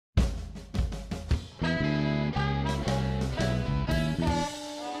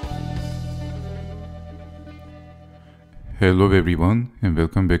Hello everyone and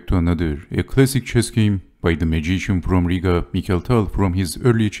welcome back to a classic chess game by the magician from Riga, Mikhail Tal, from his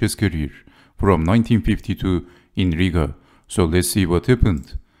early chess career from 1952 in Riga. So let's see what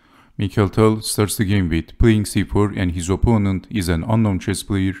happened. Mikhail Tal starts the game with playing c4 and his opponent is an unknown chess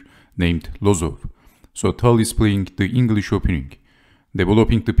player named Lozov. So Tal is playing the English opening,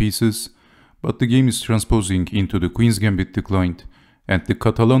 developing the pieces, but the game is transposing into the Queen's Gambit declined and the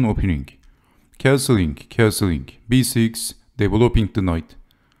Catalan opening. Castling, b6, developing the knight.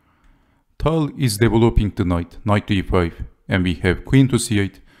 Tal is developing the knight, knight to e5, and we have queen to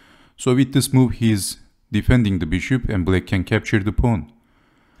c8. So with this move he is defending the bishop and black can capture the pawn.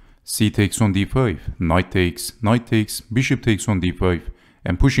 C takes on d5, knight takes, bishop takes on d5,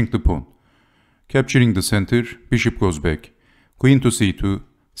 and pushing the pawn. Capturing the center, bishop goes back, queen to c2,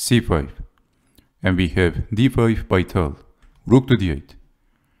 c5. And we have d5 by Tal, rook to d8.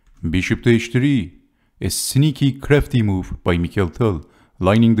 Bishop to h3, a sneaky, crafty move by Mikhail Tal,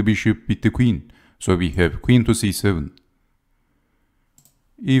 lining the bishop with the queen, so we have queen to c7.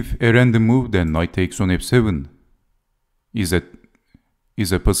 If a random move, then knight takes on f7 is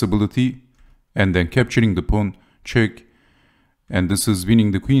a possibility, and then capturing the pawn, check, and this is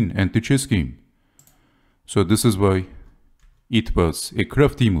winning the queen and the chess game. So this is why it was a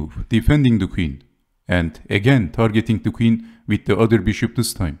crafty move, defending the queen, and again targeting the queen with the other bishop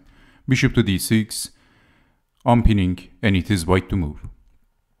this time. Bishop to d6, unpinning, and it is white to move.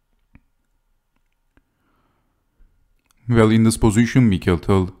 Well, in this position, Mikhail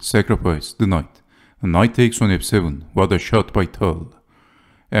Tal sacrificed the knight. The knight takes on f7, what a shot by Tal.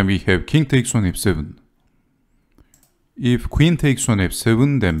 And we have king takes on f7. If queen takes on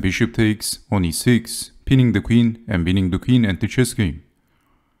f7, then bishop takes on e6, pinning the queen and winning the queen and the chess game.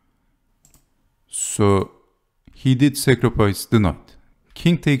 So he did sacrifice the knight.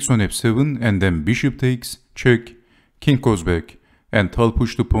 King takes on f7 and then bishop takes, check, king goes back, and Tal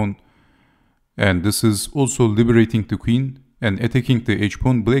pushed the pawn. And this is also liberating the queen and attacking the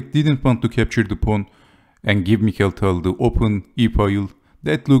h-pawn. Black didn't want to capture the pawn and give Mikhail Tal the open e-file.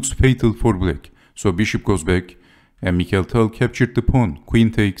 That looks fatal for black. So bishop goes back and Mikhail Tal captured the pawn. Queen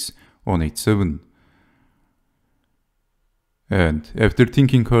takes on h7. And after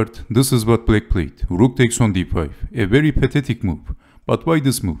thinking hard, this is what black played. Rook takes on d5, a very pathetic move. But why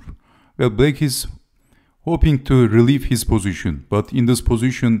this move? Well, black is hoping to relieve his position, but in this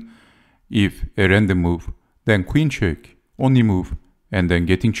position, if a random move, then queen check, only move, and then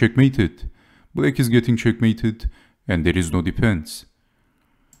getting checkmated. Black is getting checkmated, and there is no defense.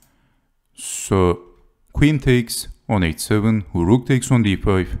 So, queen takes on h7, rook takes on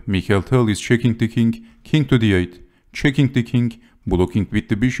d5, Mikhail Tal is checking the king, king to d8, checking the king, blocking with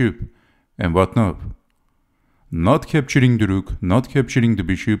the bishop, and what now? Not capturing the rook, not capturing the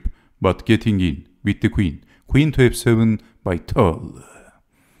bishop, but getting in with the queen. Queen to f7 by Tal.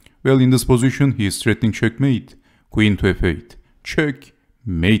 Well, in this position, he is threatening checkmate. Queen to f8.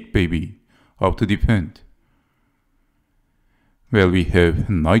 Checkmate, baby. How to defend? Well, we have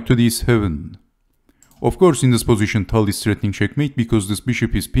knight to d7. Of course, in this position, Tal is threatening checkmate because this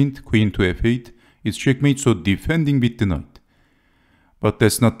bishop is pinned. Queen to f8 is checkmate, so defending with the knight. But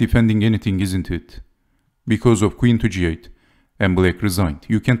that's not defending anything, isn't it? Because of queen to g8 and black resigned.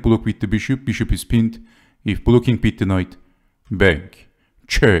 You can't block with the bishop, bishop is pinned. If blocking with the knight, bang,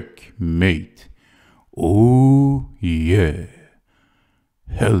 checkmate. Oh yeah,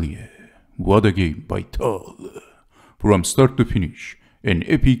 hell yeah, what a game by Tal. From start to finish, an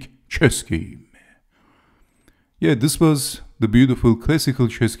epic chess game. Yeah, this was the beautiful classical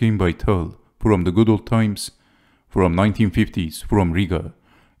chess game by Tal from the good old times, from 1950s, from Riga.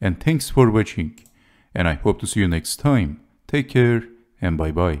 And thanks for watching. And I hope to see you next time. Take care and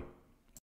bye bye.